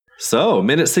So,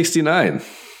 minute 69. Nice.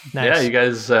 Yeah, you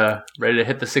guys ready to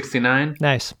hit the 69?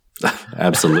 Nice.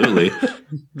 Absolutely.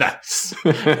 Nice.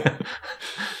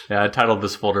 Yeah, I titled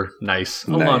this folder Nice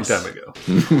a long time ago.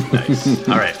 Nice.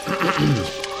 All right.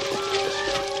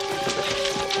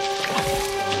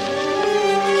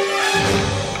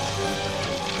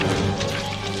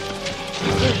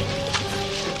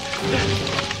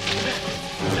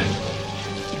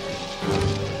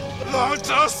 Long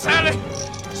tall Sally.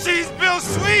 She's built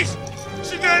sweet.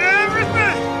 She got everything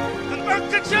that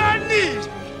Uncle John needs.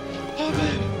 Oh,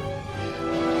 baby.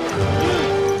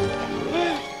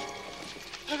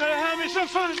 I gotta have me some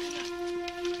fun.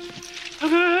 I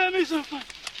gotta have me some fun.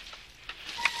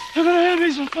 I gotta have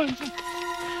me some fun.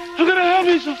 I gotta have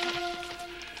me some fun.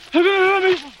 I gotta have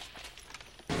me some fun.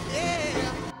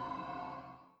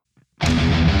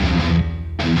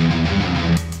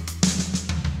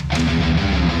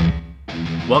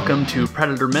 Welcome to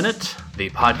Predator Minute, the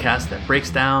podcast that breaks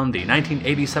down the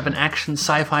 1987 action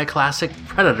sci-fi classic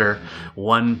Predator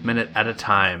 1 minute at a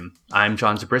time. I'm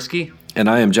John Zabriskie. And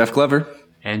I am Jeff Glover.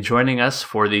 And joining us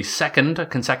for the second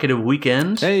consecutive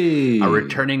weekend, a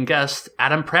returning guest,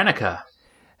 Adam Pranica.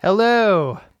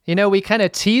 Hello. You know, we kind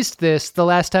of teased this the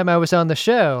last time I was on the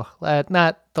show.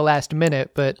 Not the last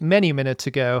minute, but many minutes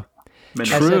ago.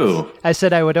 True. I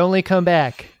said I would only come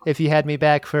back if you had me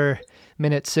back for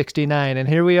minute 69, and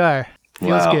here we are.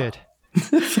 Feels good.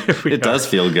 It does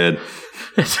feel good.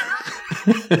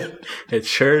 It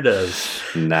sure does.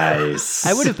 Nice.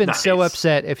 I would have been so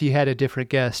upset if you had a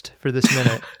different guest for this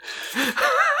minute.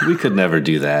 We could never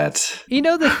do that. You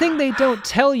know, the thing they don't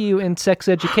tell you in sex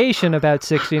education about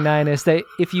 69 is that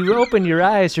if you open your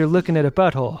eyes, you're looking at a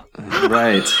butthole.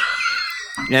 Right.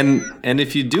 And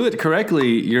if you do it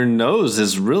correctly, your nose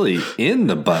is really in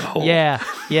the butthole. Yeah.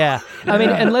 I mean,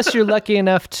 unless you're lucky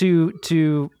enough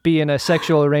to be in a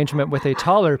sexual arrangement with a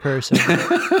taller person.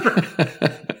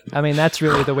 I mean, that's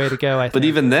really the way to go, I think. But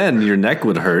even then, your neck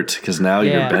would hurt because now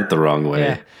you're bent the wrong way.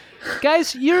 Yeah.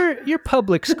 Guys, you're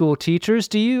public school teachers.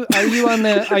 Are you on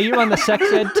the sex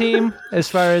ed team as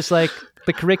far as like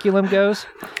the curriculum goes?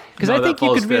 Because I think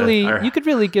you could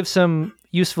really give some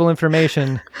useful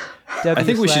information. I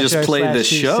think we should just play this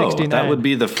show. 69. That would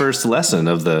be the first lesson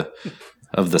of the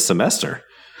semester.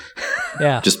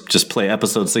 Yeah. Just play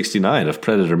episode 69 of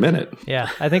Predator Minute. Yeah.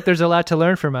 I think there's a lot to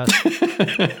learn from us.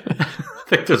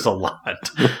 I think there's a lot.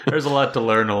 There's a lot to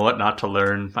learn and what not to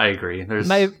learn. I agree. There's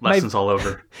lessons all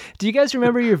over. Do you guys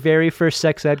remember your very first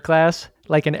sex ed class,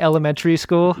 like in elementary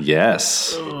school?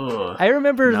 Yes. I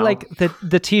remember like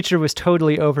the teacher was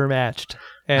totally overmatched.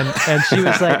 And she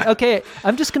was like, okay,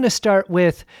 I'm just going to start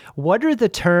with, what are the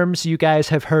terms you guys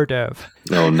have heard of?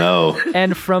 Oh, no.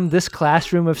 And from this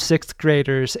classroom of sixth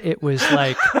graders, it was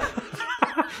like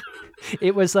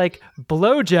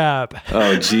blowjob.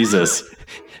 Oh, Jesus.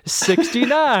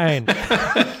 69.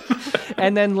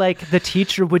 And then like the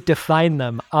teacher would define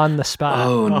them on the spot.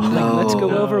 Oh, no. Like, let's go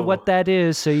over what that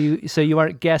is so you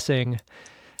aren't guessing.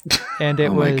 And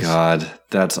it was, oh my God,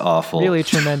 that's awful. Really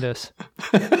tremendous.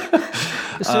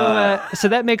 So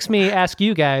that makes me ask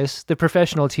you guys, the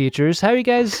professional teachers, how are you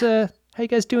guys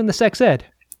doing the sex ed?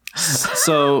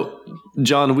 So,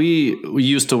 John, we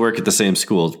used to work at the same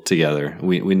school together.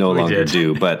 We no longer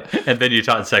do, but and then you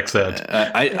taught sex ed.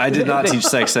 I did not teach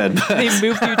sex ed. But they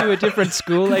moved you to a different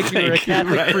school, like you were a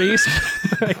Catholic priest.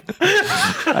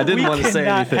 I didn't want to say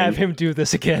anything. We cannot have him do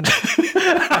this again.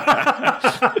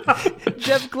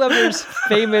 Jeff Glover's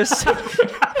famous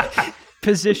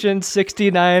position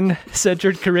 69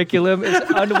 centered curriculum is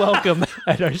unwelcome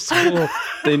at our school.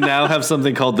 They now have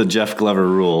something called the Jeff Glover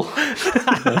rule.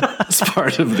 It's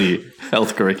part of the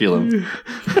health curriculum.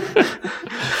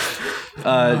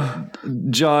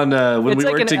 John, when we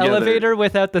worked together, it's like an elevator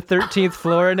without the 13th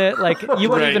floor in it. Like you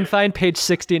won't even find page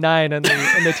 69 in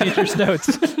the teacher's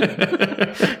notes.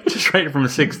 Just right from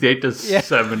 68 to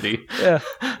 70. Yeah.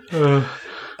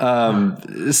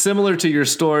 Similar to your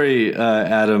story,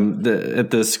 Adam, at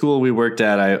the school we worked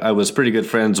at, I was pretty good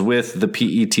friends with the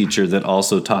PE teacher that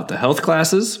also taught the health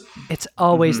classes. It's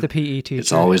always the PE teacher.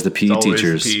 It's always the PE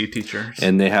teachers. The PE teachers.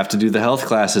 And they have to do the health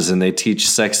classes, and they teach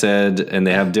sex ed, and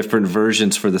they have different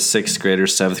versions for the 6th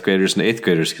graders, 7th graders, and 8th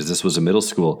graders, because this was a middle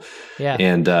school. Yeah.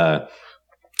 And I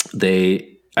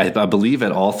believe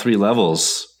at all 3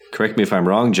 levels, correct me if I'm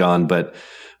wrong, John, but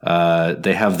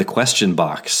they have the question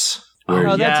box.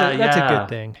 That's a good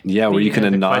thing. Yeah, where you can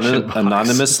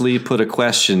anonymously put a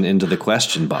question into the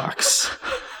question box.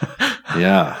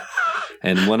 Yeah.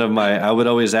 And I would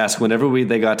always ask, whenever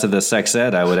they got to the sex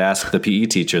ed, I would ask the PE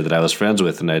teacher that I was friends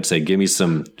with, and I'd say,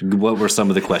 what were some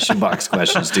of the question box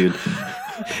questions, dude?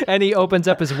 And he opens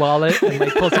up his wallet and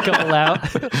like pulls a couple out.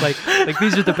 like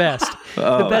these are the best.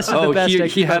 The best of the best.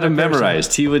 He had them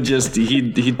memorized. He would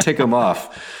he'd tick them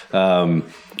off.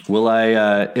 Will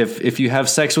I, if you have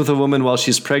sex with a woman while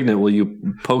she's pregnant, will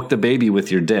you poke the baby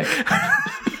with your dick?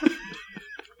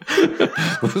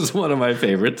 This was one of my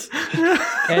favorites.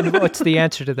 And what's the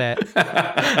answer to that?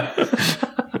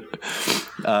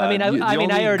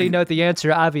 I already know the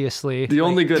answer, obviously. The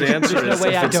only good answer is... There's no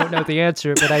way I don't know the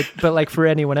answer, but like for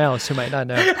anyone else who might not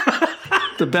know.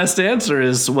 The best answer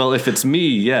is, well, if it's me,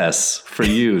 yes. For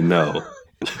you, no.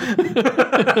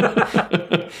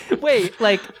 Wait,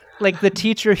 like the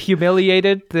teacher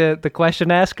humiliated the question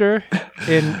asker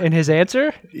in his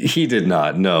answer? He did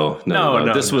not. No.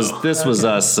 This was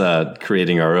us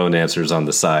creating our own answers on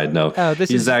the side. No.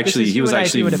 He was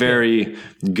actually very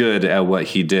good at what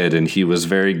he did, and he was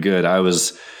very good. I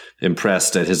was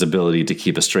impressed at his ability to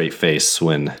keep a straight face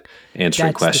when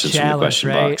answering questions from the question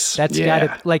box. That's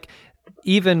gotta, like,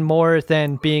 even more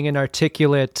than being an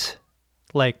articulate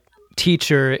like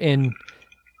teacher in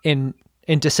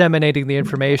disseminating the you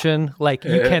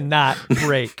cannot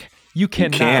break. You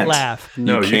cannot laugh.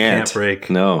 No, you can't break.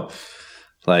 No.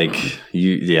 Like,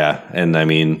 and I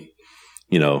mean,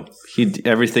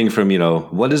 everything from,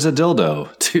 what is a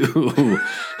dildo to,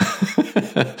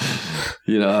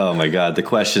 oh my God, the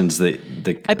questions that,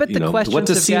 I bet the questions what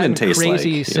does semen taste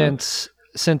crazy like?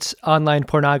 Since online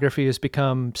pornography has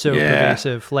become so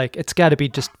pervasive. Like, it's got to be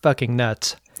just fucking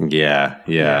nuts. Yeah.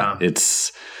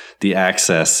 It's, the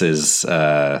access is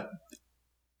kind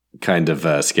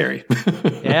of scary.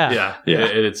 Yeah.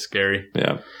 It's scary.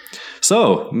 Yeah.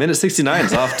 So, minute 69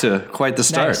 is off to quite the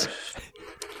start.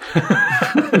 We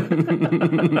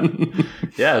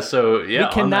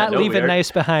cannot leave it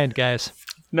nice behind, guys.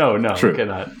 No, True. We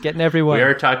cannot. Getting everyone. We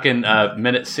are talking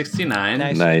minute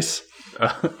 69. Nice.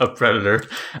 Of Predator.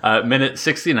 Minute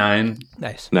 69.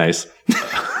 Nice.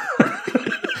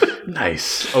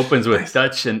 Nice. Opens with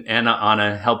Dutch and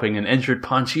Anna helping an injured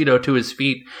Panchito to his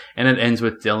feet, and it ends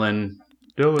with Dylan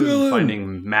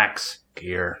finding Mac's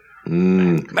gear.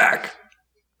 Mac.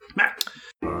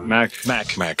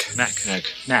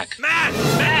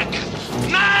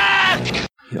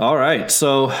 All right.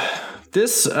 So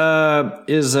this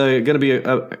is going to be,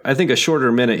 I think, a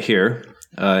shorter minute here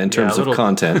in terms of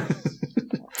content.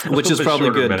 Which is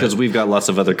probably good because we've got lots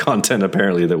of other content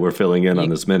apparently that we're filling in on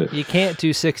this minute. You can't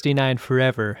do 69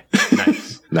 forever.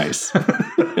 Nice.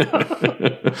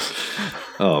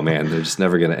 Oh man, they're just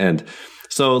never going to end.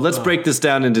 So let's break this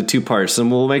down into two parts, and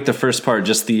we'll make the first part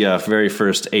just the very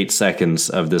first 8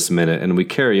 seconds of this minute, and we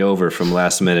carry over from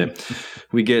last minute.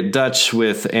 We get Dutch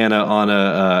with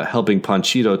Anna helping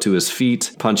Panchito to his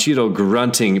feet. Panchito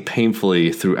grunting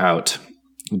painfully throughout.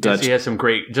 Dutch, he has some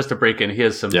great, just to break in, he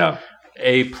has some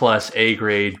A+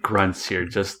 grade grunts here.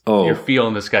 Just you're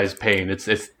feeling this guy's pain. It's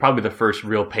probably the first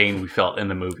real pain we felt in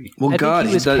the movie. Well, think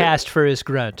he was cast for his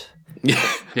grunt.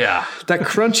 Yeah. That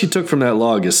crunch he took from that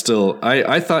log is still...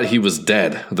 I thought he was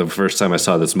dead the first time I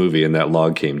saw this movie and that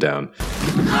log came down.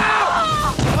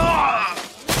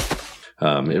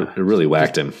 It really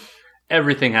whacked him.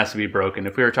 Everything has to be broken.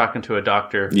 If we were talking to a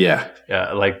doctor,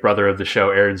 like brother of the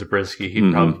show, Aaron Zabriskie,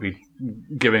 he'd probably be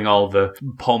giving all the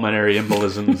pulmonary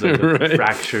embolisms and the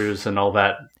fractures and all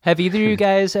that. Have either of you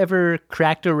guys ever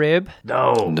cracked a rib?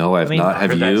 No, I've not.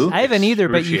 Have you? I haven't either,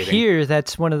 but you hear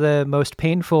that's one of the most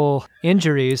painful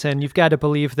injuries, and you've got to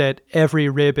believe that every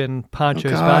rib in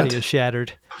Pancho's body is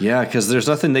shattered. Yeah, because there's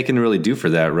nothing they can really do for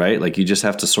that, right? Like, you just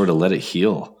have to sort of let it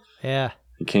heal. Yeah.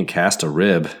 You can't cast a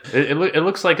rib. It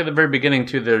looks like at the very beginning,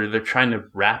 too, they're trying to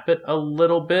wrap it a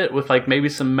little bit with, like, maybe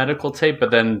some medical tape, but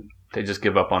then they just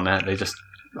give up on that. They just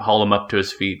haul him up to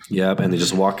his feet. Yep, and they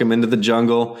just walk him into the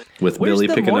jungle with Billy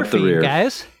picking up the rear.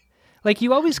 Guys? Like,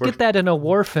 you always get that in a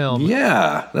war film.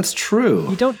 Yeah, that's true.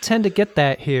 You don't tend to get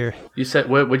that here. You said,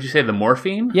 what'd you say, the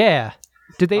morphine? Yeah.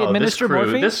 Did they administer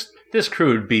morphine? This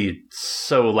crew would be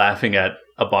so laughing at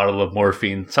a bottle of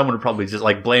morphine. Someone would probably just,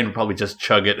 like, Blaine would probably just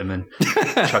chug it and then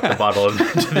chuck the bottle into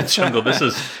the jungle. This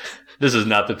is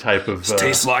not the type of...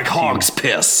 tastes like hog's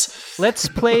piss. Let's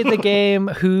play the game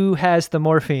Who Has the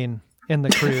Morphine in the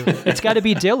crew. It's got to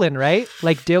be Dylan, right?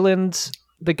 Like, Dylan's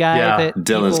the guy that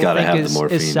Dylan's got to have the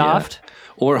morphine. Is soft. Yeah.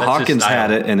 Or that's Hawkins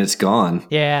had it and it's gone.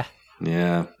 Yeah.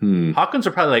 Yeah. Hawkins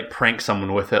would probably, like, prank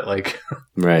someone with it, like...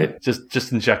 Right.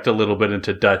 Just inject a little bit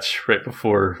into Dutch right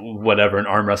before whatever, an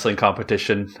arm wrestling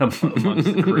competition amongst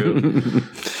the crew.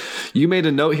 You made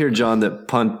a note here, John, that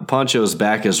Pancho's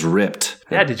back is ripped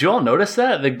Yeah, did you all notice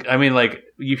that?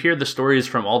 You hear the stories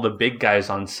from all the big guys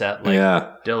on set, like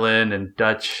Dylan and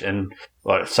Dutch and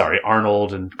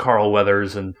Arnold and Carl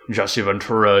Weathers and Jesse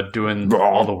Ventura doing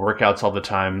all the workouts all the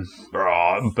time.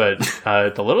 But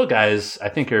the little guys, I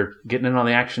think, are getting in on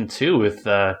the action too, with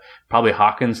probably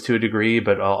Hawkins to a degree,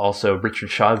 but also Richard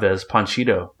Chavez,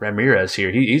 Panchito Ramirez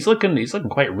here. He's looking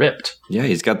quite ripped. Yeah,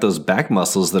 he's got those back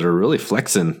muscles that are really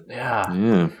flexing.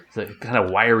 Yeah. It's a kind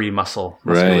of wiry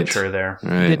musculature there.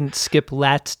 Right. He didn't skip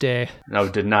Lats Day. No,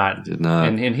 did not.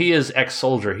 And he is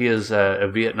ex-soldier. He is a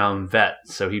Vietnam vet,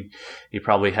 so he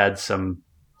probably had some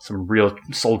real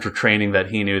soldier training that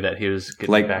he knew that he was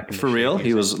getting back into. For real?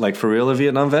 He was for real a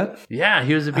Vietnam vet? Yeah,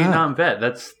 he was a Vietnam vet.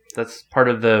 That's part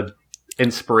of the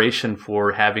inspiration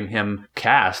for having him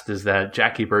cast, is that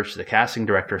Jackie Birch, the casting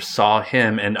director, saw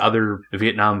him and other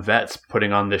Vietnam vets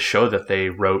putting on this show that they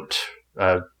wrote.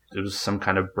 It was some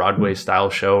kind of Broadway style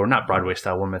show, or not Broadway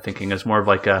style. What am I thinking? It's more of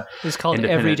like a. It's called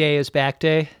Every Day Is Back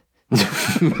Day.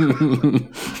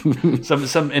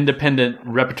 some independent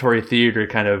repertory theater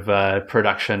kind of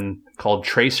production called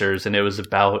Tracers, and it was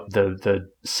about the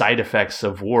side effects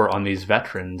of war on these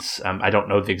veterans. I don't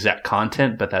know the exact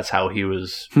content, but that's how he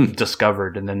was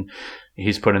discovered, and then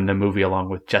he's put in the movie along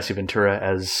with Jesse Ventura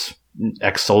as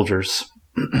ex-soldiers.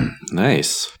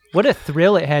 Nice. What a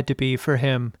thrill it had to be for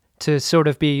him to sort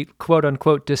of be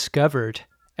quote-unquote discovered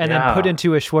and then put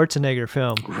into a Schwarzenegger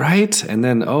film. Right? And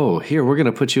then, here, we're going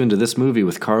to put you into this movie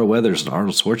with Carl Weathers and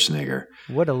Arnold Schwarzenegger.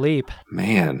 What a leap.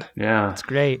 Man. Yeah. It's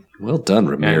great. Well done,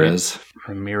 Ramirez.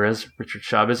 Ramirez, Richard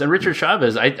Chavez. And Richard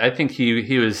Chavez, I think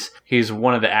he's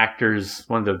one of the actors,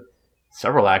 one of the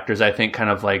several actors, I think, kind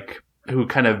of like, who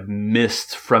kind of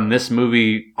missed from this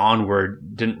movie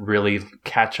onward, didn't really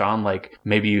catch on like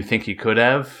maybe you think he could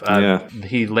have.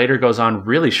 He later goes on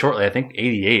really shortly, I think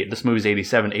 88. This movie's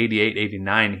 87, 88,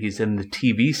 89. He's in the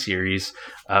TV series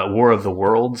War of the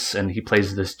Worlds, and he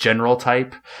plays this general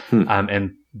type.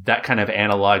 And that kind of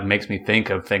analog makes me think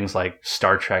of things like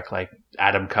Star Trek, like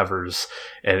Atom Covers,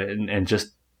 and just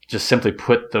simply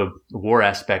put the war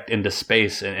aspect into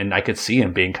space, and I could see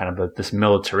him being kind of this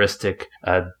militaristic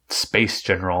space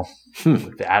general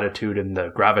with the attitude and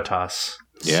the gravitas.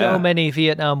 Yeah. So many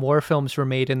Vietnam War films were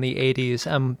made in the 80s.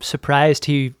 I'm surprised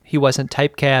he wasn't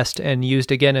typecast and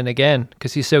used again and again,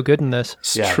 because he's so good in this.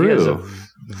 It's true. He has a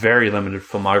very limited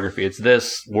filmography. It's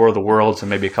this, War of the Worlds, and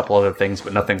maybe a couple other things,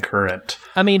 but nothing current.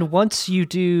 I mean, once you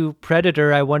do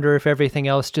Predator, I wonder if everything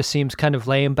else just seems kind of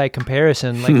lame by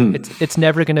comparison. Like it's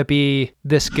never going to be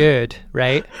this good,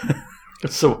 right?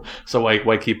 So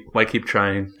why keep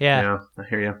trying? Yeah, I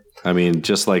hear you. I mean,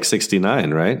 just like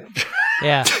 69, right?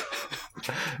 Yeah.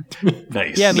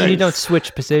 Nice. Yeah, I mean, you don't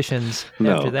switch positions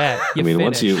after that. I mean,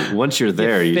 once you're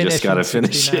there, you just got to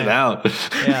finish it out.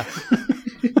 Yeah.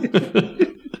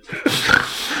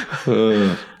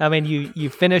 I mean, you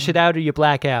finish it out or you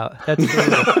black out. That's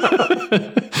the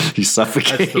rule. You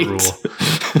suffocate. That's the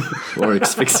rule. Or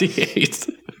asphyxiate.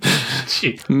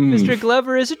 Mr.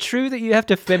 Glover, is it true that you have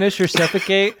to finish or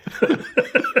suffocate?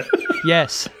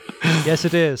 Yes. Yes,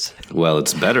 it is. Well,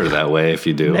 it's better that way if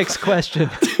you do. Next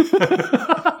question.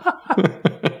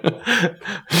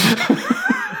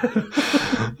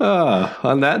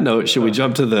 On that note, should we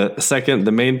jump to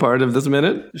the main part of this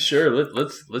minute? Sure,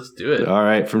 let's do it. All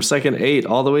right, from second 8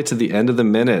 all the way to the end of the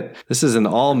minute. This is an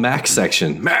all Mac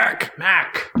section. Mac.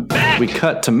 We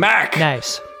cut to Mac.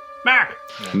 Nice. Mac.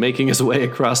 Making his way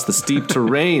across the steep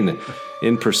terrain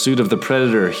in pursuit of the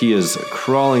predator. He is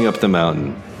crawling up the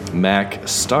mountain. Mac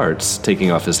starts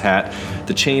taking off his hat,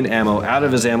 the chain ammo out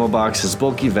of his ammo box, his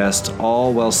bulky vest,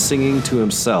 all while singing to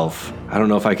himself. I don't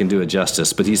know if I can do it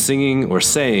justice, but he's singing or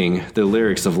saying the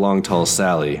lyrics of Long Tall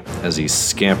Sally as he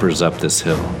scampers up this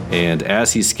hill. And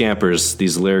as he scampers,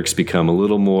 these lyrics become a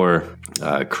little more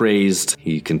crazed.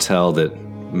 You can tell that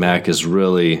Mac is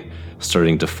really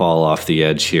starting to fall off the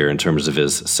edge here in terms of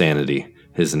his sanity,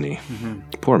 isn't he? Mm-hmm.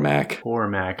 Poor Mac.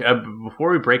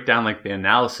 Before we break down like the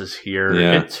analysis here,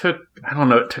 it took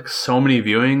so many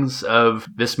viewings of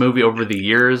this movie over the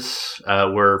years,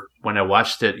 where when I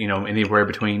watched it, anywhere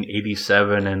between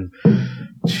 87 and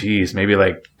maybe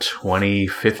like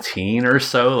 2015 or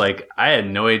so, like I had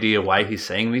no idea why he's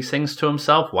saying these things to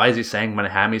himself. Why is he saying, "I'm gonna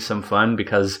have me some fun"?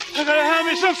 Because I'm gonna have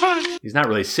me some fun. He's not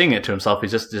really singing it to himself.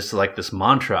 He's just like this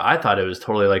mantra. I thought it was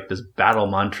totally like this battle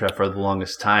mantra for the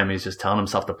longest time. He's just telling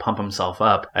himself to pump himself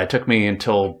up. It took me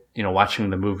until, watching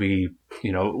the movie,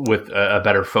 with a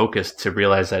better focus to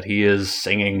realize that he is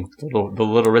singing the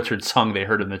Little Richard song they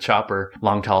heard in the chopper,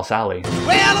 Long Tall Sally.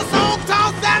 Well, a Long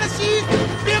Tall Sally, she's the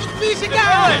biggest piece of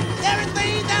God.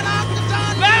 Everything that Uncle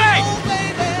John knows,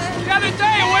 baby. The other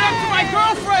day I went up to my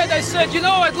girlfriend. I said, you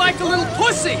know, I'd like a little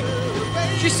pussy.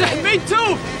 She said, me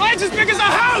too. Mine's as big as a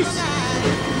house.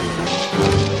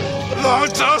 Long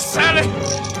tall Sally.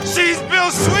 She's Bill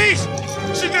Sweet.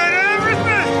 She got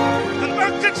everything that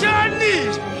Uncle John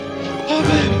needs. Oh,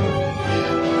 baby.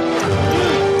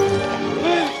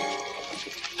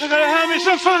 I gotta have me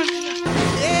some fun.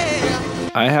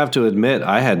 I have to admit,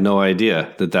 I had no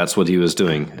idea that that's what he was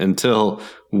doing until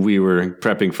we were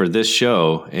prepping for this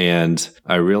show, and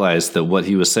I realized that what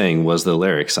he was saying was the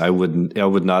lyrics. I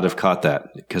would not have caught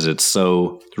that because it's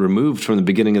so removed from the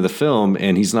beginning of the film,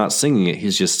 and he's not singing it;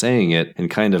 he's just saying it in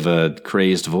kind of a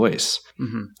crazed voice.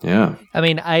 Mm-hmm. Yeah. I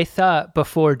mean, I thought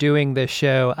before doing this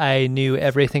show, I knew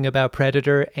everything about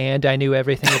Predator and I knew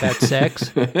everything about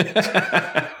sex.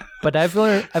 But I've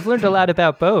learned a lot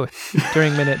about both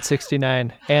during minute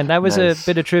 69, and that was a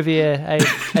bit of trivia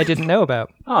I didn't know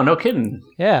about. Oh, no kidding.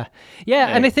 Yeah,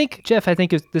 and I think, Jeff,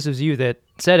 this was you that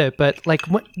said it, but like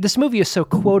this movie is so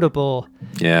quotable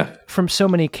from so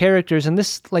many characters, and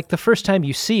this, like, the first time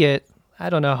you see it,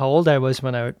 I don't know how old I was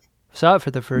when I saw it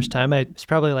for the first time. I was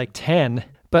probably like 10,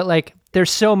 but like there's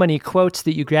so many quotes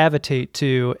that you gravitate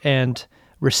to and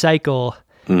recycle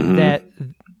that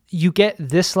you get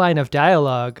this line of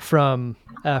dialogue from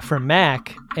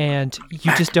Mac, and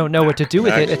you just don't know what to do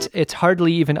with it. It's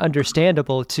hardly even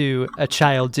understandable to a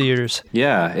child's ears.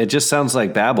 Yeah, it just sounds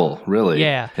like babble, really.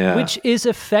 Yeah. Which is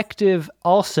effective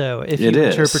also if you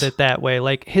interpret it that way.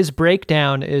 Like, his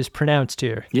breakdown is pronounced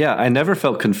here. Yeah, I never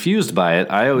felt confused by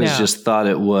it. I always just thought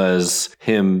it was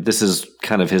him. This is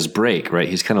kind of his break, right?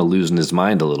 He's kind of losing his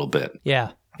mind a little bit.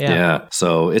 Yeah,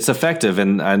 so it's effective,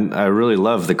 and I really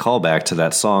love the callback to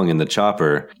that song in the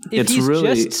chopper. If he's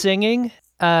just singing,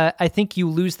 I think you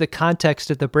lose the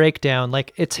context of the breakdown.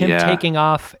 Like, it's him taking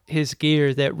off his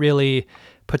gear that really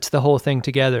puts the whole thing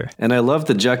together. And I love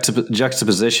the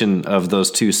juxtaposition of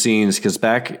those two scenes, because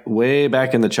way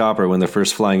back in the chopper, when they're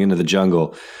first flying into the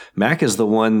jungle, Mac is the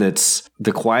one that's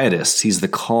the quietest. He's the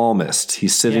calmest.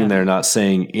 He's sitting there not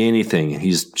saying anything.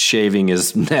 He's shaving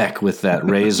his neck with that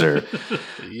razor.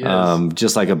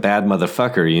 Just like a bad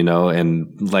motherfucker, you know,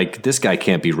 and like, this guy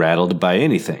can't be rattled by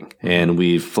anything. And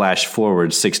we flash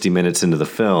forward 60 minutes into the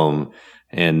film,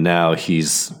 and now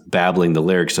he's babbling the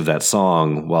lyrics of that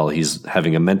song while he's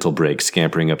having a mental break,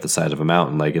 scampering up the side of a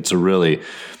mountain. Like, it's a really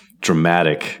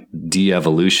dramatic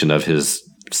de-evolution of his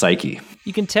psyche.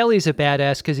 You can tell he's a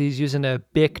badass because he's using a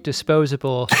Bic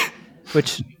disposable,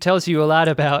 which tells you a lot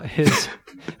about his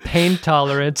pain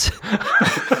tolerance,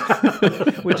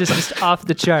 which is just off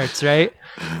the charts, right?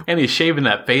 And he's shaving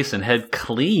that face and head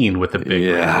clean with a big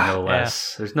razor, no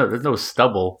less. There's no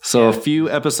stubble. So a few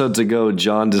episodes ago,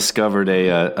 John discovered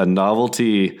a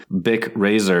novelty Bic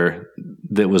razor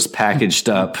that was packaged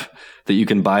up that you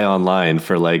can buy online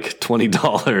for like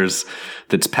 $20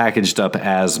 that's packaged up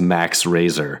as Mac's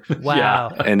razor. Wow.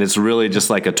 And it's really just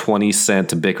like a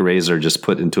 20-cent Bic razor just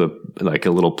put into a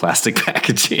little plastic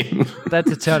packaging.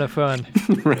 That's a ton of fun.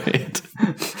 Right.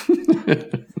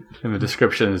 And the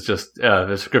description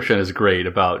is great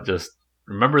about just,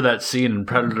 remember that scene in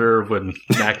Predator when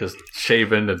Mac is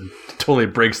shaven and totally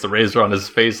breaks the razor on his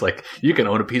face? Like, you can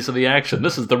own a piece of the action.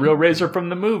 This is the real razor from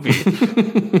the movie.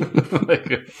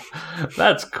 Like,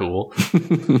 that's cool.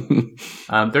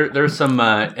 There's some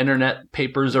internet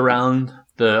papers around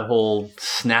the whole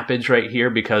snappage right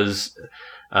here, because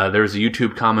there's a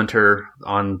YouTube commenter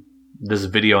on this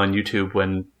video on YouTube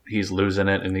when he's losing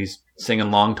it and he's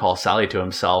singing Long Tall Sally to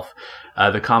himself.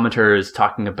 The commenter is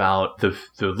talking about the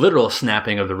literal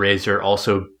snapping of the razor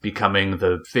also becoming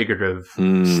the figurative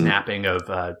snapping of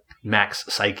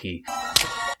Mac's psyche,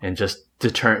 and just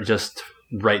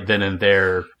right then and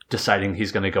there deciding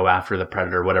he's going to go after the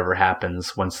Predator, whatever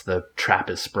happens once the trap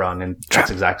is sprung. And that's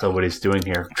exactly what he's doing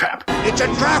here. Trap. It's a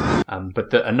trap!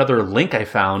 But another link I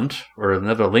found, or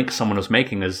another link someone was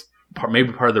making, is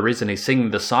maybe part of the reason he's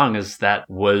singing the song is that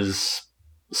was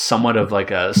somewhat of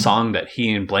like a song that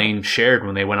he and Blaine shared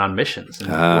when they went on missions. And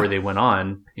before they went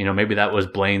on, you know, maybe that was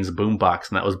Blaine's boombox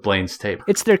and that was Blaine's tape.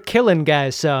 It's their Killing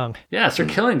Guys song. Yeah, it's their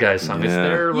Killing Guys song. It's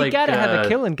their, like, you gotta have a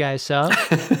Killing Guys song.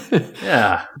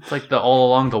 Yeah, it's like the All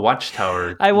Along the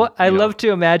Watchtower. I love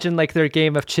to imagine like their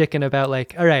game of chicken about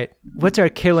like, all right, what's our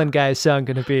Killing Guys song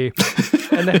gonna be?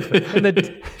 and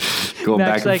then going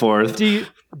back and forth. Do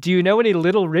you know any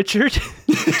Little Richard?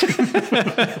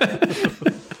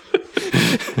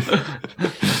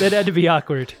 That had to be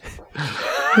awkward.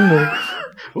 Yeah.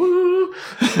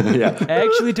 I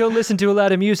actually don't listen to a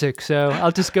lot of music, so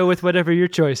I'll just go with whatever your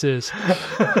choice is.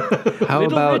 How Little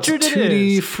about Richard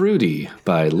Tutti Frutti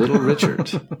by Little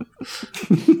Richard?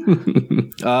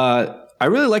 I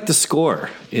really like the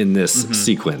score in this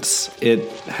sequence. It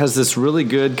has this really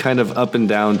good kind of up and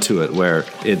down to it where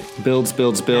it builds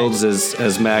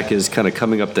as Mac is kind of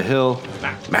coming up the hill.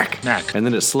 Mac. And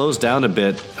then it slows down a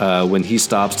bit when he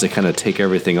stops to kind of take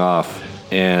everything off.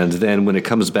 And then when it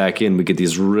comes back in, we get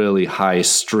these really high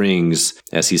strings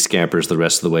as he scampers the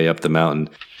rest of the way up the mountain.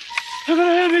 I'm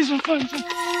gonna have me some fun.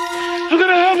 I'm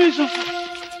gonna have me some fun.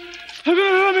 I'm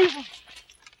gonna have me some fun.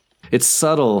 It's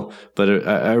subtle, but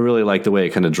I really like the way it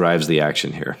kind of drives the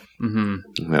action here.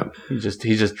 Mm-hmm. Yeah. He's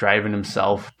just driving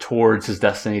himself towards his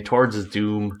destiny, towards his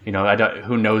doom. You know,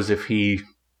 who knows if he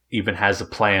even has a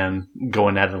plan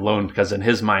going at it alone, because in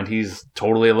his mind, he's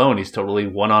totally alone. He's totally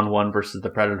one-on-one versus the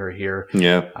Predator here.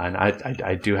 Yeah. And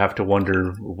I do have to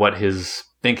wonder what his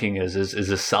thinking is. Is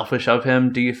this selfish of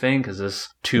him, do you think? Is this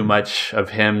too much of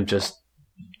him just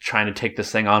trying to take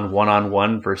this thing on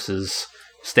one-on-one versus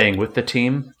staying with the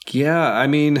team? Yeah, I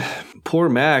mean, poor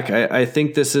Mac. I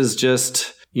think this is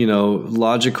just,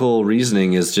 logical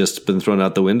reasoning has just been thrown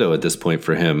out the window at this point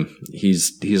for him.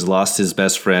 He's lost his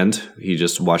best friend. He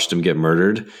just watched him get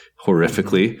murdered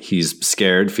horrifically. He's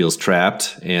scared, feels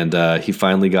trapped, and he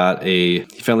finally got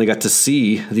to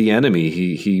see the enemy.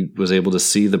 He was able to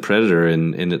see the Predator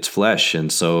in its flesh,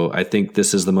 and so I think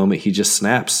this is the moment he just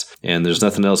snaps, and there's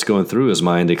nothing else going through his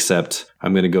mind except,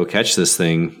 I'm going to go catch this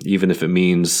thing, even if it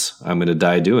means I'm going to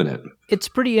die doing it. It's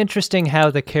pretty interesting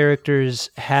how the characters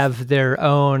have their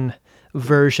own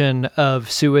version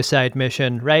of Suicide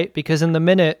Mission, right? Because in the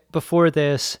minute before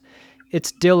this,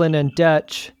 it's Dylan and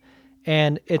Dutch,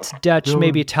 and it's Dutch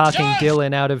maybe talking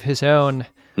Dylan out of his own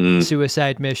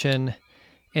suicide mission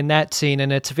in that scene.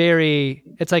 And it's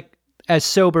like as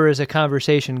sober as a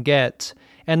conversation gets.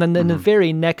 And then in the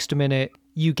very next minute,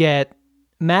 you get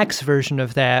Mac's version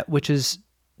of that, which is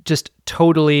just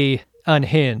totally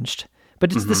unhinged.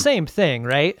 But it's the same thing,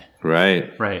 right?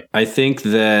 Right. I think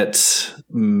that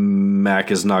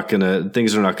things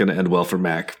are not gonna end well for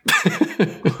Mac.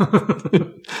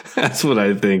 That's what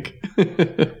I think.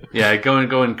 Yeah,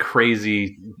 going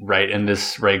crazy, going in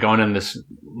this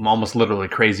almost literally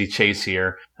crazy chase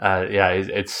here.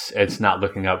 It's not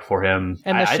looking up for him.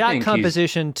 And the shot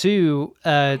composition too,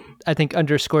 I think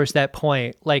underscores that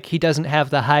point. Like, he doesn't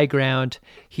have the high ground.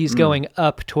 He's going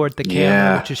up toward the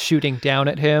camera, which is shooting down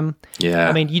at him. Yeah.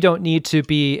 I mean, you don't need to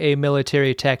be a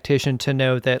military tactician to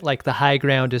know that, like, the high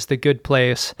ground is the good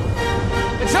place.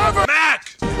 It's over,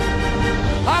 Mac!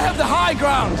 I have the high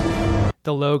ground!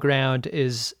 The low ground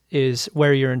is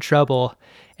where you're in trouble.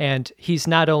 And he's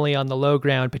not only on the low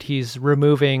ground, but he's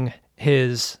removing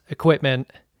his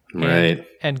equipment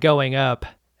and going up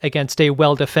against a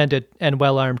well-defended and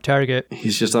well-armed target.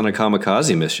 He's just on a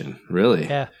kamikaze mission, really.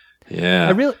 Yeah. Yeah.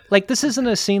 I really this isn't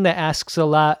a scene that asks a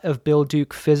lot of Bill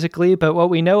Duke physically, but what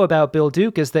we know about Bill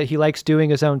Duke is that he likes doing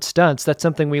his own stunts. That's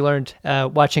something we learned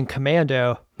watching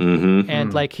Commando.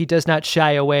 And he does not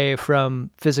shy away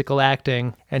from physical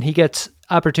acting, and he gets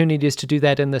opportunities to do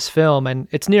that in this film, and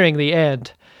it's nearing the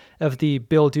end of the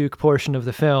Bill Duke portion of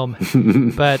the film.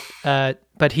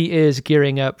 But he is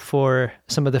gearing up for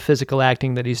some of the physical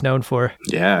acting that he's known for.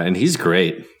 Yeah, and he's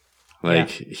great.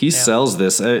 He sells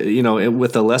this.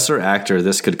 With a lesser actor,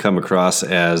 this could come across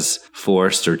as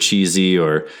forced or cheesy,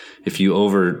 or if you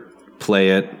overplay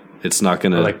it, it's not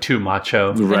going to... too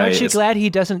macho. Right. I'm actually glad he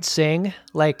doesn't sing.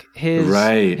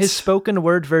 His spoken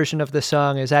word version of the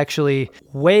song is actually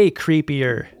way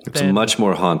creepier. It's much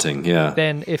more haunting,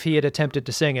 than if he had attempted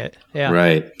to sing it. Yeah.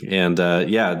 Right. And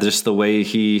just the way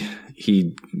he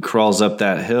crawls up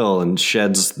that hill and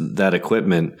sheds that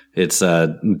equipment, it's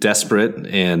desperate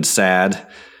and sad,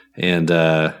 and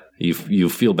you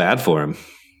feel bad for him.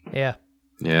 Yeah.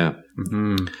 Yeah.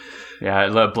 Mm-hmm.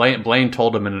 Yeah, Blaine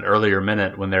told him in an earlier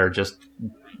minute when they were just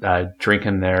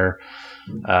drinking their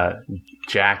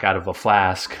Jack out of a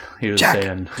flask. He was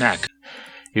saying, Mac.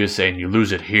 He was saying, "You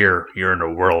lose it here, you're in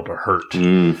a world of hurt."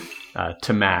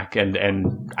 To Mac, and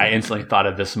I instantly thought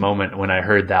of this moment when I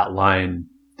heard that line,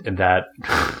 and that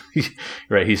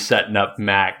he's setting up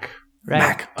Mac,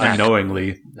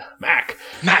 unknowingly, Mac.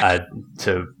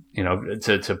 To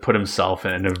put himself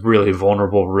in a really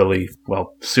vulnerable, really,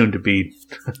 soon to be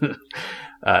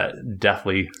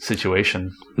deathly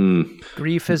situation.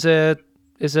 Grief is a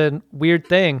weird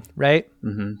thing, right?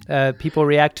 Mm-hmm. People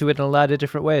react to it in a lot of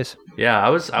different ways. Yeah, I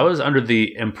was under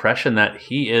the impression that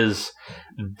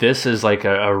this is like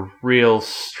a real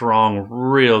strong,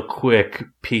 real quick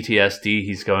PTSD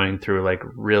he's going through, like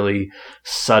really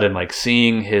sudden, like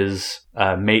seeing his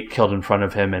mate killed in front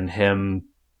of him and him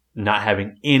not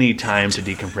having any time to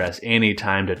decompress, any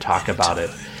time to talk about it.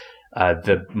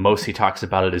 The most he talks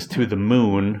about it is to the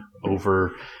moon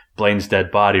over Blane's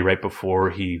dead body right before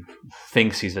he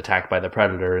thinks he's attacked by the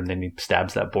predator, and then he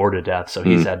stabs that boar to death. So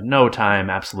he's had no time,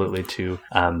 absolutely, to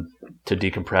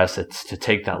decompress. It's to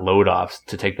take that load off,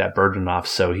 to take that burden off.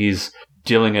 So he's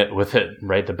dealing with it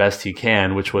right the best he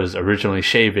can, which was originally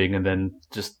shaving and then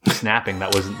just snapping.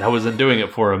 That wasn't doing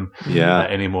it for him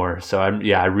anymore. So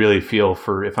I really feel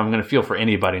if I'm going to feel for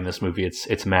anybody in this movie,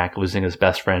 it's Mac losing his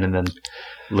best friend and then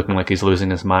looking like he's losing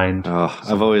his mind. Oh,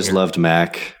 I've always loved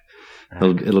Mac.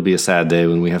 It'll be a sad day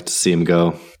when we have to see him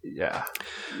go. Yeah.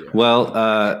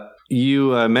 Well,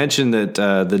 you mentioned that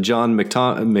the John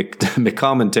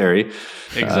McCommentary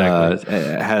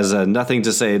has nothing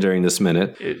to say during this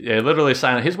minute. Literally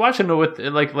silent. He's watching it with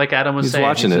like Adam was saying.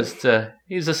 Watching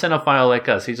He's a cinephile like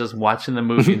us. He's just watching the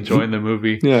movie, enjoying the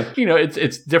movie. Yeah.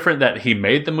 It's different that he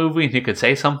made the movie and he could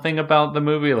say something about the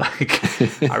movie. Like,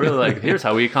 I really like, here's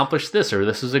how we accomplished this, or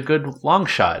this is a good long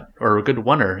shot or a good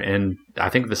oneer. And I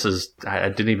think this is, I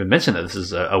didn't even mention that this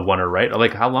is a oneer, right?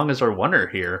 Like, how long is our oneer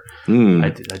here?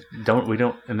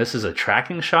 And this is a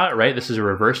tracking shot, right? This is a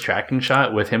reverse tracking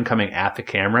shot with him coming at the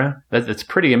camera. That's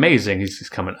pretty amazing. He's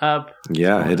coming up.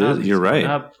 Yeah, it is. You're right.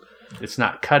 Up. It's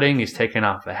not cutting. He's taking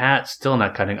off the hat. Still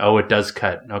not cutting. Oh, it does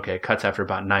cut. Okay, it cuts after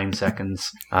about 9 seconds.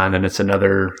 And then it's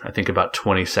another, I think, about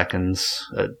 20 seconds.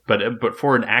 But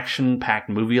for an action-packed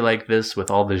movie like this, with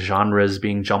all the genres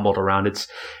being jumbled around,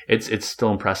 it's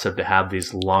still impressive to have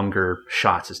these longer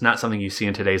shots. It's not something you see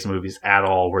in today's movies at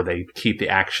all, where they keep the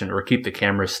action or keep the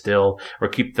camera still or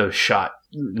keep the shot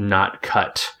not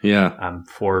cut.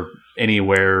 For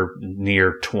anywhere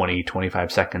near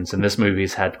 20-25 seconds, and this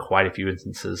movie's had quite a few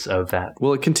instances of that.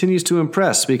 Well, it continues to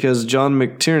impress because John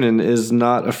McTiernan is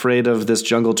not afraid of this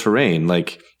jungle terrain.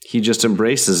 Like, he just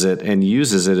embraces it and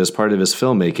uses it as part of his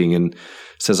filmmaking and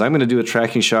says, I'm going to do a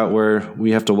tracking shot where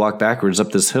we have to walk backwards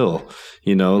up this hill.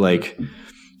 Like,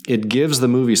 it gives the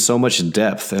movie so much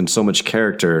depth and so much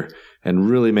character and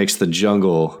really makes the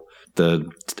jungle the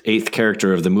eighth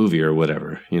character of the movie or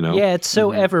whatever, Yeah, it's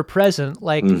so ever present.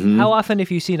 Like, how often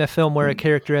have you seen a film where a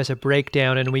character has a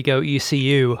breakdown and we go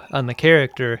ECU on the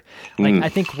character? Like, I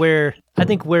think we're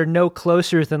no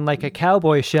closer than like a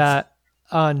cowboy shot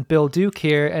on Bill Duke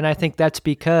here, and I think that's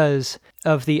because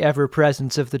of the ever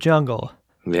presence of the jungle.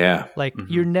 Yeah. Like,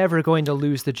 you're never going to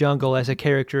lose the jungle as a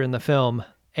character in the film.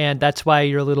 And that's why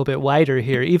you're a little bit wider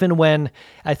here, even when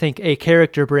I think a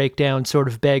character breakdown sort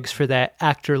of begs for that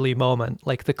actorly moment,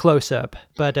 like the close-up.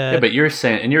 But but you're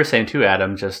saying too,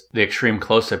 Adam, just the extreme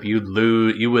close-up, you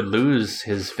would lose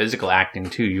his physical acting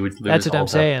too. You would lose. That's what I'm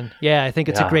saying. Yeah, I think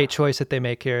it's a great choice that they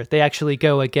make here. They actually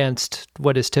go against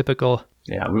what is typical.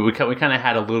 Yeah, we kind of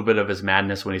had a little bit of his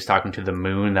madness when he's talking to the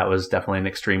moon. That was definitely an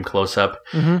extreme close-up,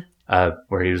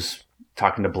 where he was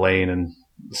talking to Blaine and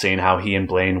seeing how he and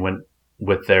Blaine went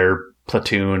with their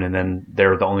platoon, and then they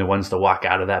were the only ones to walk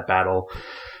out of that battle.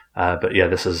 But yeah,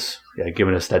 this is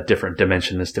giving us that different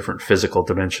dimension, this different physical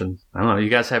dimension. I don't know.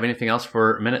 You guys have anything else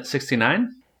for minute 69?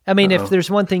 I mean, if there's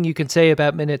one thing you can say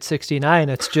about minute 69,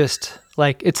 it's just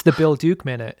like it's the Bill Duke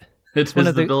minute. It's one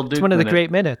of the great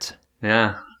minutes.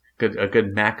 Yeah, a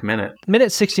good Mac minute.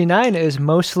 Minute 69 is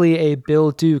mostly a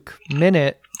Bill Duke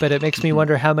minute, but it makes me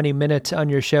wonder how many minutes on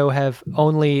your show have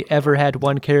only ever had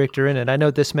one character in it. I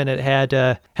know this minute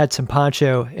had some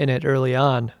Pancho in it early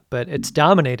on, but it's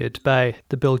dominated by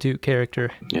the Bill Duke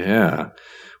character. Yeah.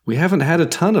 We haven't had a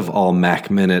ton of all Mac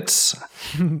minutes.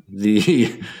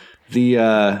 Mac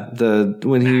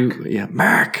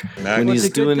when he's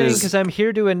doing his, because I'm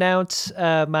here to announce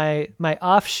my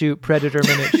offshoot Predator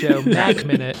Minute show, Mac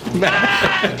Minute,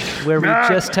 where we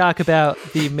just talk about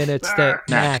the minutes that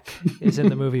Mac is in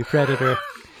the movie Predator.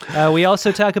 We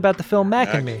also talk about the film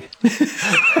Mac and Me.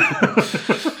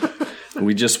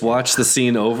 We just watch the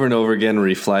scene over and over again where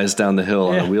he flies down the hill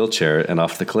on a wheelchair and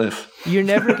off the cliff. You're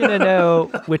never going to know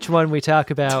which one we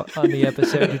talk about on the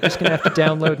episode. You're just going to have to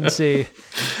download and see.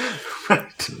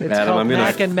 It's called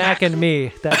Mac and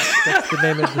Me. That's the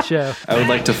name of the show. I would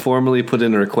like to formally put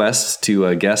in a request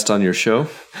to guest on your show.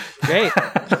 Great.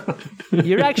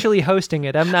 You're actually hosting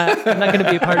it. I'm not going to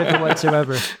be a part of it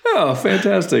whatsoever. Oh,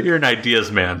 fantastic. You're an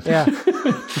ideas man. Yeah.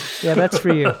 Yeah, that's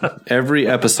for you. Every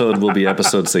episode will be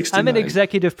episode 69. I'm an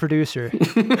executive producer. We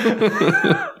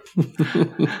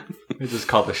just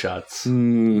call the shots.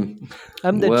 I'm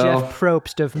the Jeff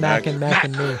Probst of Mac and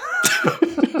Me.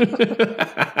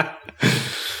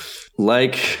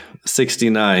 Like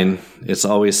 69, it's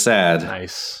always sad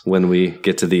when we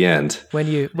get to the end. When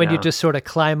you just sort of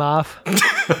climb off.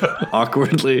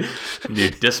 Awkwardly. You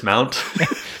dismount.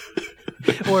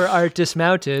 Or are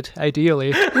dismounted,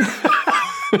 ideally.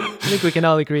 I think we can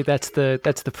all agree that's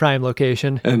the prime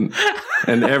location. And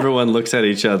And everyone looks at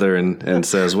each other and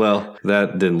says, well,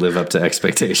 that didn't live up to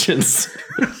expectations.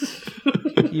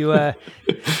 You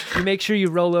make sure you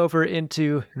roll over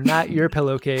into not your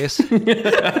pillowcase.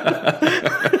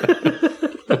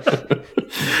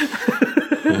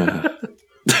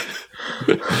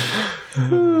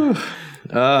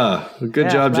 Good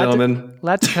job, gentlemen.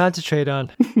 Lots to concentrate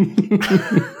on.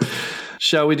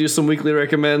 Shall we do some weekly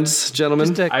recommends, gentlemen?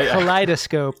 Just a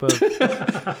kaleidoscope of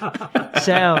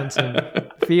sounds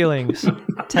and feelings,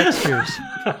 textures,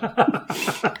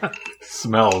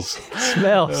 smells.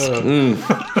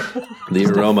 The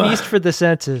aroma. Feast for the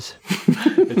senses.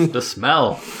 It's the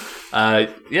smell.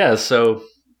 So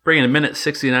bringing a minute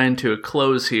 69 to a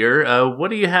close here,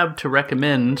 what do you have to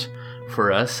recommend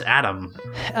for us, Adam?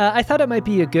 I thought it might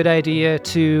be a good idea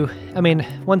to,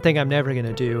 one thing I'm never going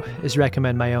to do is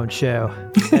recommend my own show.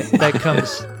 That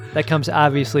comes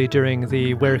obviously during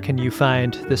the where can you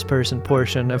find this person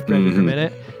portion of Breaking Per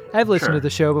Minute. I've listened to the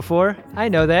show before. I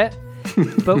know that.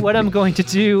 But what I'm going to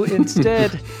do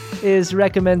instead is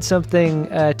recommend something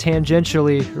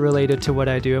tangentially related to what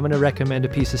I do. I'm going to recommend a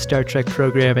piece of Star Trek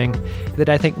programming that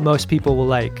I think most people will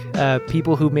like.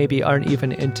 People who maybe aren't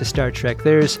even into Star Trek.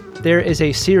 There is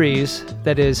a series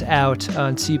that is out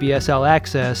on CBS All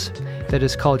Access that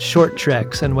is called Short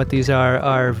Treks, and what these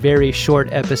are very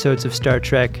short episodes of Star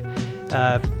Trek,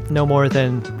 no more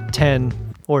than 10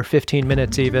 or 15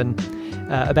 minutes even,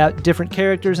 about different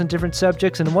characters and different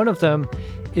subjects, and one of them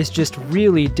is just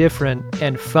really different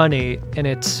and funny, and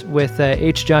it's with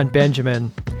H. John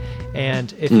Benjamin.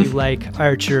 And if you like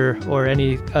Archer or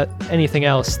anything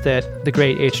else that the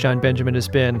great H. John Benjamin has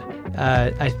been,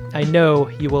 I know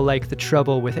you will like The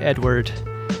Trouble with Edward.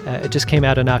 It just came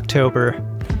out in October,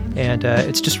 and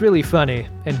it's just really funny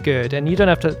and good. And you don't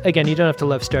have to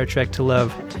love Star Trek to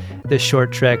love the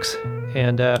Short Treks.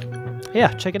 And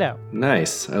check it out.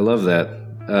 Nice. I love that.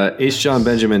 H. John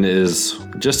Benjamin is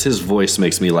just, his voice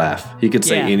makes me laugh. He could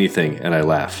say anything and I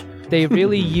laugh. They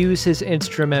really use his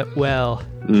instrument well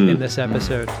in this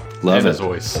episode. Love his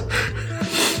voice.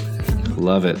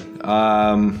 Love it.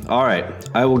 All right,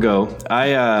 I will go.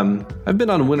 I've been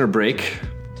on winter break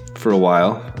for a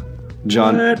while.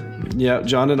 John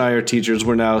and I are teachers.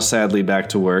 We're now sadly back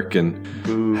to work and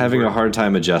having a hard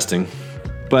time adjusting.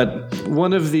 But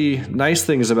one of the nice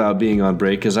things about being on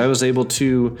break is I was able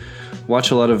to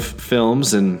watch a lot of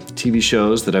films and TV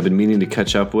shows that I've been meaning to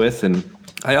catch up with, and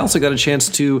I also got a chance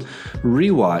to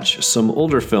rewatch some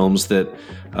older films that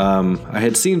I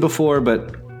had seen before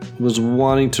but was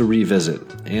wanting to revisit.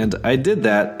 And I did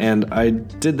that, and I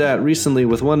did that recently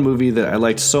with one movie that I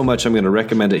liked so much I'm going to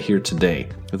recommend it here today.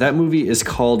 That movie is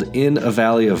called In a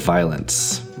Valley of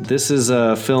Violence. This is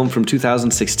a film from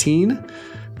 2016,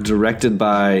 directed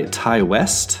by Ty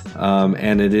West,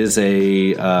 and it is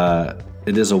a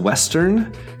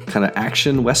Western, kind of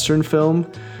action Western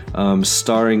film,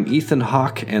 starring Ethan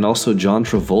Hawke and also John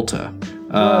Travolta.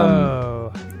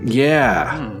 Whoa.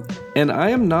 Yeah. And I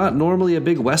am not normally a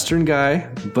big Western guy,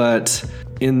 but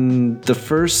in the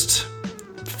first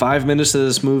 5 minutes of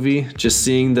this movie, just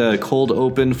seeing the cold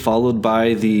open followed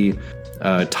by the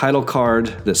title card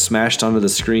that smashed onto the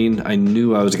screen, I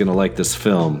knew I was going to like this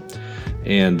film.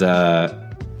 And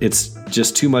it's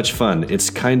just too much fun. It's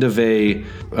kind of Ethan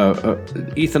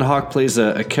Hawke plays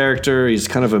a character. He's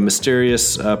kind of a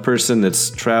mysterious person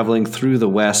that's traveling through the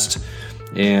West,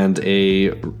 and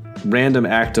a random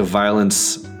act of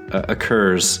violence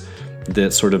occurs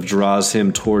that sort of draws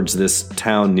him towards this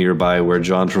town nearby where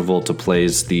John Travolta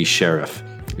plays the sheriff.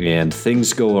 And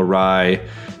things go awry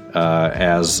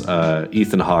as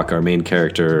Ethan Hawke, our main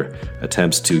character,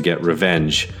 attempts to get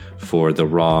revenge for the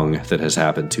wrong that has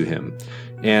happened to him.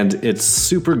 And it's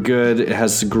super good. It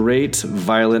has great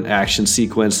violent action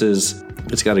sequences.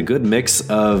 It's got a good mix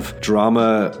of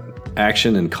drama,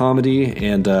 action, and comedy.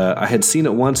 And I had seen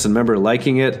it once and remember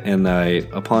liking it. And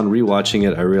upon rewatching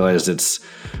it, I realized it's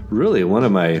really one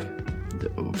of my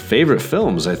favorite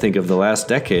films, I think, of the last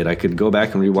decade. I could go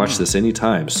back and rewatch this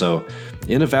anytime. So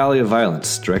In a Valley of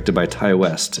Violence, directed by Ty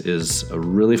West, is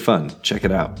really fun. Check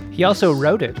it out. He also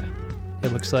wrote it.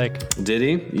 It looks like. Did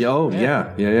he? Oh,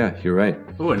 yeah. You're right.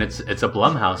 Oh, and it's a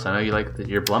Blumhouse. I know you like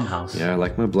your Blumhouse. Yeah, I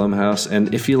like my Blumhouse.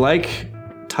 And if you like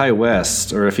Ty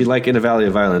West, or if you like In a Valley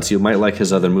of Violence, you might like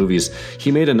his other movies.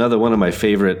 He made another one of my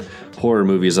favorite horror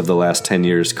movies of the last 10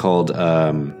 years called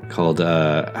House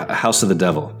of the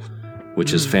Devil,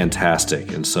 which is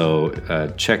fantastic. And so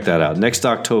check that out. Next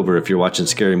October, if you're watching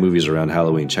scary movies around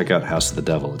Halloween, check out House of the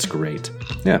Devil. It's great.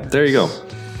 Yeah, there you go.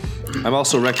 I'm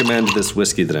also recommend this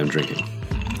whiskey that I'm drinking.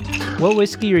 What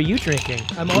whiskey are you drinking?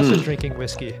 I'm also drinking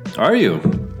whiskey. Are you?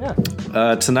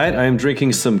 Yeah. Tonight I am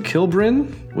drinking some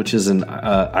Kilbrin, which is an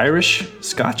Irish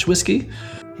Scotch whiskey.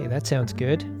 Hey, that sounds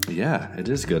good. Yeah, it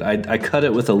is good. I cut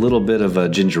it with a little bit of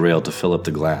ginger ale to fill up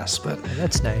the glass, but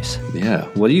that's nice. Yeah.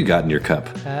 What do you got in your cup?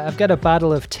 I've got a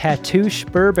bottle of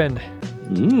Tatoosh bourbon.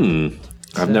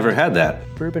 I've never had that.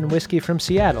 Bourbon whiskey from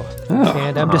Seattle. Oh.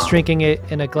 And I'm just drinking it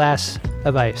in a glass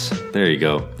of ice. There you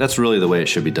go. That's really the way it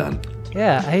should be done.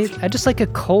 Yeah, I just like a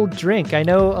cold drink. I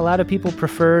know a lot of people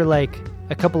prefer like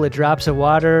a couple of drops of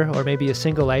water or maybe a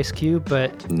single ice cube,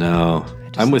 but no,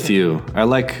 I'm with you. I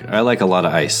like a lot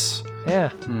of ice.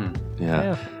 Yeah.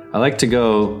 Yeah. I like to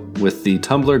go with the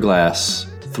tumbler glass,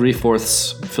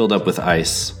 3/4 filled up with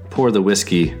ice, pour the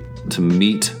whiskey to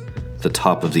meet the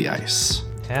top of the ice.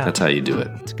 Yeah. That's how you do it.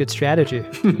 It's a good strategy.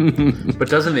 But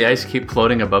doesn't the ice keep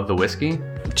floating above the whiskey?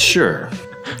 Sure.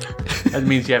 That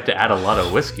means you have to add a lot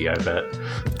of whiskey, I bet.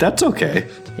 That's okay.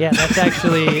 Yeah, that's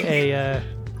actually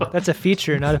that's a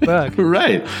feature, not a bug.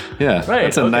 Right. Yeah.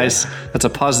 Right. That's a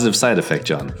positive side effect,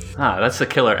 John. That's the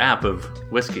killer app of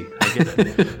whiskey. I get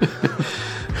it.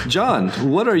 John,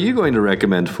 what are you going to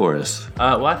recommend for us?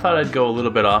 Well, I thought I'd go a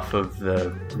little bit off of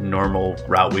the normal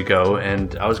route we go,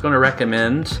 and I was going to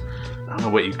recommend, I don't know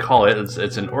what you'd call it.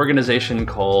 It's an organization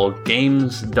called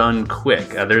Games Done Quick.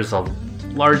 There's a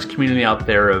large community out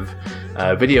there of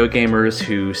video gamers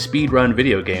who speedrun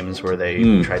video games, where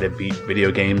they try to beat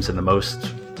video games in the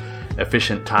most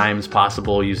efficient times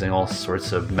possible using all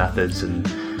sorts of methods and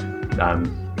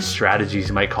strategies,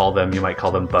 you might call them. You might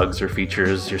call them bugs or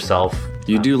features yourself.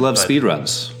 You do love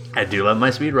speedruns. I do love my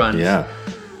speedruns. Yeah.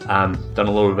 Done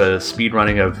a little bit of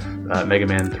speedrunning of Mega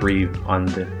Man 3 on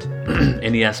the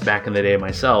NES back in the day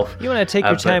myself. You want to take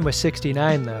your time with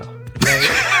 69, though.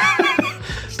 Right?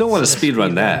 Don't want to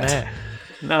speedrun that.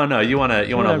 No. You want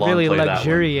to long really play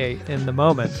luxuriate in the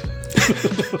moment.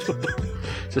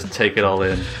 Just take it all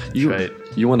in. You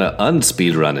want to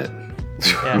unspeedrun it.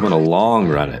 Yeah. You want to long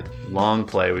run it. Long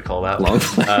play, we call that. Long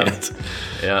play.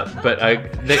 Yeah,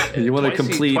 but you want to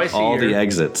complete all the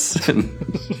exits.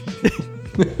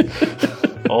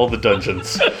 All the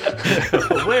dungeons.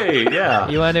 Wait, yeah.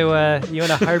 You want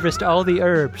to harvest all the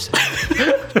herbs.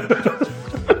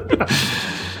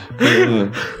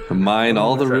 Mine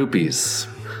all the rupees.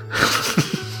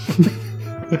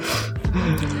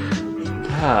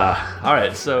 All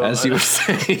right, so as you were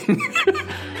saying,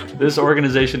 this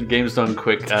organization, Games Done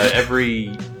Quick,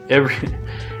 every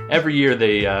year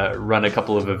they run a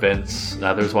couple of events.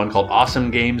 There's one called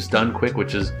Awesome Games Done Quick,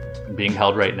 which is being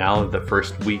held right now, the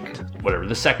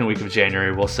second week of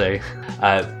January, we'll say,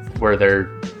 where they're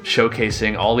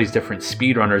showcasing all these different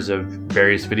speedrunners of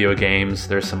various video games.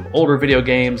 There's some older video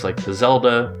games like the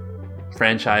Zelda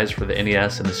franchise for the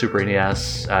NES and the Super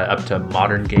NES, up to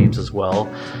modern games as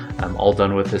well, all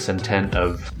done with this intent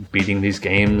of beating these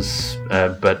games,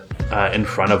 but in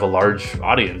front of a large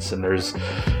audience. And there's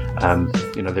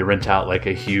they rent out like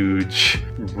a huge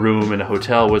room in a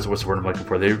hotel. What's the word I'm looking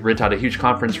for? They rent out a huge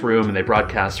conference room and they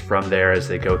broadcast from there as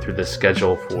they go through this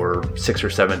schedule for 6 or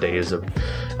 7 days of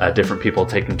different people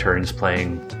taking turns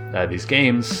playing these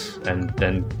games and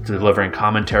then delivering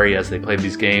commentary as they play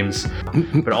these games.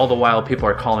 But all the while, people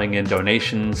are calling in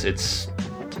donations. It's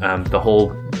the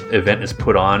whole event is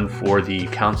put on for the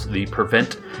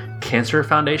Prevent Cancer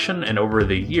Foundation, and over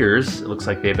the years, it looks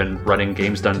like they've been running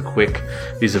Games Done Quick,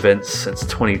 these events, since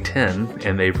 2010,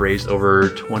 and they've raised over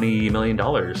 $20 million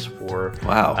for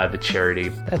the charity.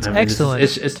 That's excellent.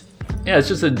 It's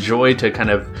just a joy to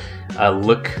kind of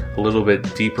look a little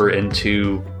bit deeper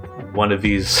into one of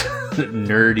these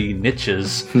nerdy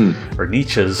niches, or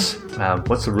niches.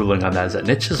 What's the ruling on that? Is that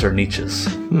niches or niches?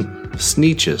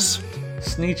 Sneeches.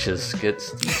 Sneeches. Get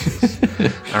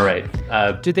sneeches. All right.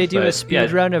 Did they do a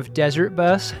speed run of Desert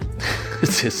Bus?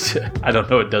 I don't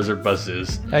know what Desert Bus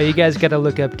is. You guys got to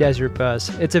look up Desert Bus.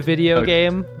 It's a video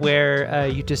game where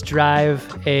you just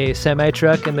drive a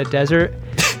semi-truck in the desert,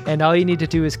 and all you need to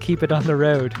do is keep it on the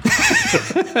road.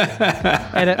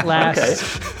 And it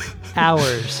lasts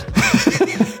hours.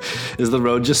 Is the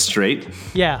road just straight?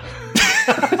 Yeah.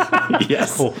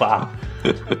 Yes. Oh, wow.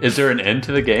 Is there an end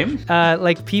to the game?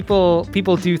 Like people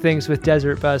do things with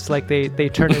Desert Bus, like they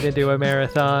turn it into a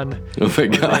marathon. Oh my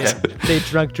god! They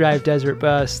drunk drive Desert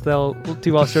Bus. They'll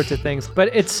do all sorts of things,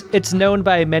 but it's known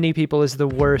by many people as the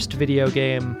worst video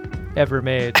game ever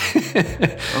made.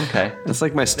 Okay. It's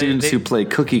like my students who play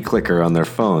Cookie Clicker on their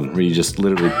phone, where you just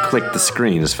literally click the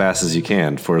screen as fast as you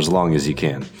can for as long as you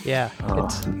can. Yeah.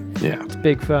 Yeah. It's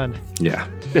big fun. Yeah.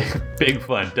 Big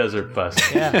fun, Desert Bus.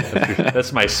 Yeah.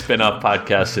 That's my spin-off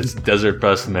podcast. It's Desert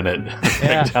Bus Minute.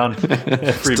 Yeah. Break down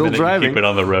every Still minute, driving. keep it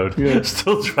on the road. Yeah.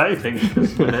 Still driving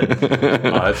this minute.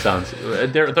 That sounds...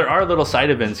 There are little side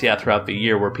events, throughout the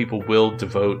year where people will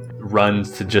devote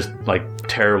runs to just, like,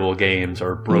 terrible games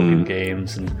or broken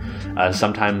games. And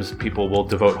sometimes people will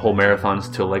devote whole marathons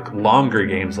to, like, longer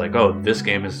games. Like, oh, this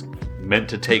game is meant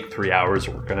to take 3 hours.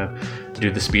 We're going to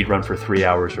do the speed run for 3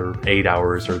 hours or 8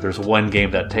 hours, or there's one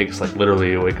game that takes like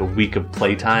literally like a week of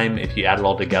playtime if you add it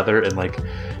all together, and like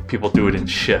people do it in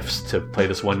shifts to play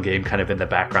this one game kind of in the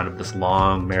background of this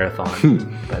long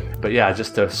marathon. But yeah,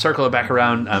 just to circle it back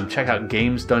around, check out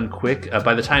Games Done Quick.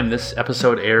 By the time this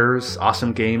episode airs,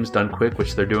 Awesome Games Done Quick,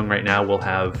 which they're doing right now, will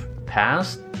have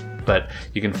passed, but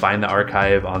you can find the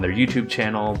archive on their YouTube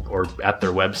channel or at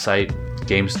their website,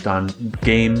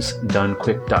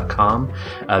 gamesdonequick.com.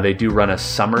 They do run a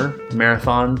summer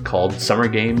marathon called Summer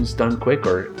Games Done Quick,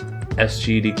 or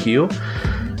SGDQ,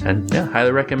 and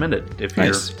highly recommend it if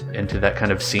you're into that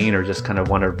kind of scene or just kind of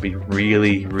want to be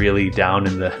really, really down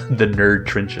in the nerd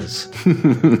trenches.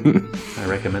 I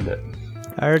recommend it.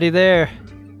 Already there.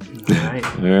 All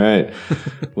right.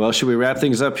 Well, should we wrap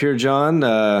things up here, John?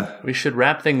 We should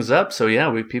wrap things up. So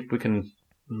we can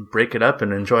break it up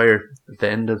and enjoy the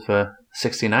end of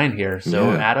 69 here.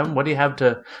 So Adam, what do you have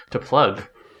to plug?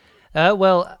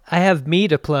 Well, I have me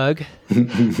to plug.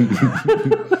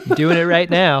 Doing it right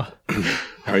now.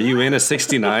 Are you in a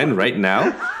 69 right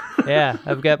now? Yeah,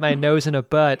 I've got my nose in a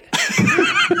butt.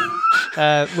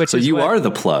 So you are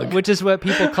the plug. Which is what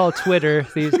people call Twitter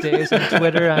these days. On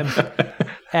Twitter, I'm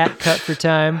at Cut for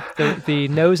Time, the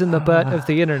nose in the butt of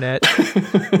the internet.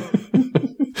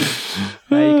 You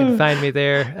can find me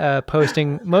there,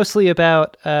 posting mostly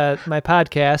about my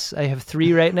podcasts. I have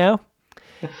 3 right now.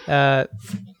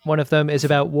 One of them is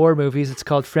about war movies. It's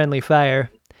called Friendly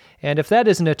Fire. And if that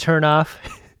isn't a turnoff,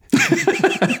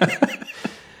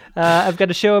 I've got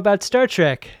a show about Star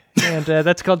Trek, and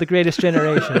that's called The Greatest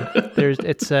Generation.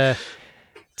 It's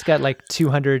got like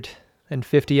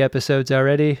 250 episodes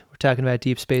already. We're talking about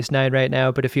Deep Space Nine right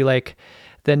now, but if you like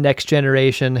The Next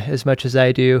Generation as much as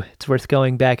I do, it's worth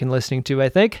going back and listening to, I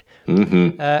think.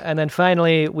 Mm-hmm. And then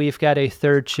finally, we've got a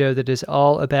 3rd show that is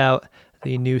all about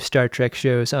the new Star Trek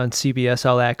shows on CBS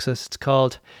All Access. It's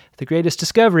called The Greatest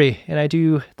Discovery, and I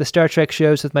do the Star Trek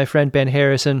shows with my friend Ben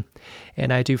Harrison,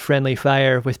 and I do Friendly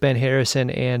Fire with Ben Harrison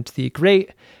and the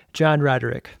great John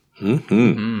Roderick. Mm-hmm.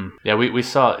 Mm-hmm. Yeah, we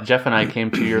saw, Jeff and I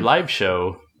came to your live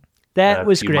show that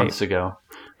was a few great. Months ago.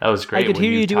 That was great. I could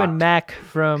hear you doing Mac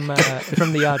from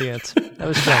the audience. That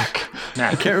was fun.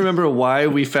 I can't remember why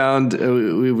we found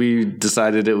we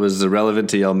decided it was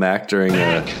relevant to yell Mac during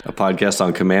a podcast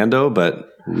on Commando, but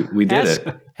we did it.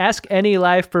 Ask any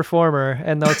live performer,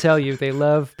 and they'll tell you they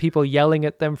love people yelling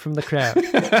at them from the crowd.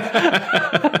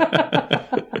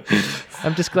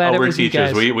 I'm just glad it was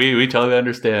teachers. You guys. We totally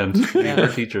understand. We're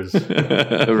teachers.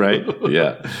 Right?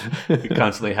 Yeah. We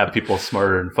constantly have people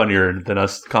smarter and funnier than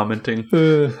us commenting.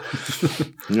 All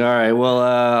right. Well,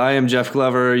 I am Jeff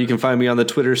Glover. You can find me on the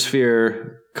Twitter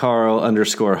sphere,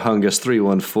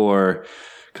 Carl_Hungus314.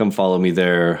 Come follow me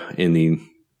there in the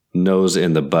nose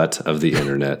in the butt of the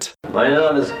internet. My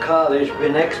name is Carl H.B.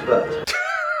 Expert.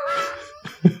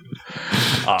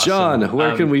 Awesome. John,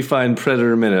 where can we find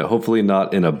Predator Minute? Hopefully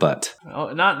not in a butt.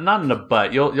 Oh, not in a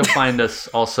butt. You'll find us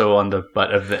also on the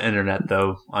butt of the internet,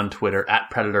 though, on Twitter at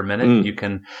Predator Minute. You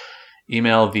can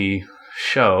email the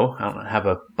show. I don't have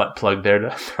a butt plug there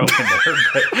to throw in there,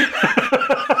 but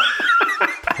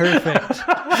perfect.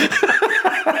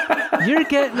 You're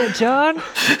getting it, John.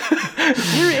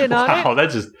 You're in on it. Wow, that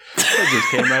just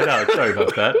came right out. Sorry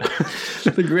about that.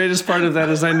 The greatest part of that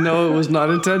is I know it was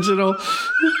not intentional.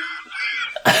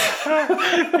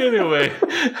 Anyway,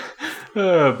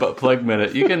 butt plug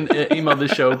minute. You can email the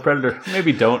show, Predator.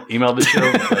 Maybe don't email the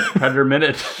show,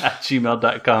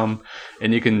 predatorminute@gmail.com.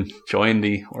 And you can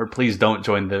or please don't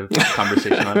join the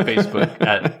conversation on Facebook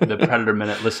at the Predator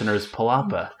Minute Listeners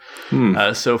Palapa.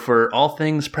 So for all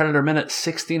things Predator Minute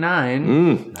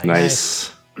 69.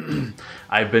 Nice.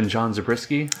 I've been John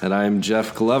Zabriskie. And I'm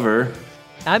Jeff Glover.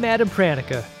 I'm Adam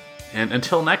Pranica. And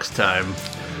until next time,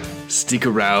 stick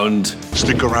around.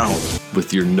 Stick around.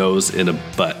 With your nose in a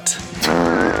butt.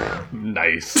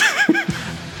 Nice.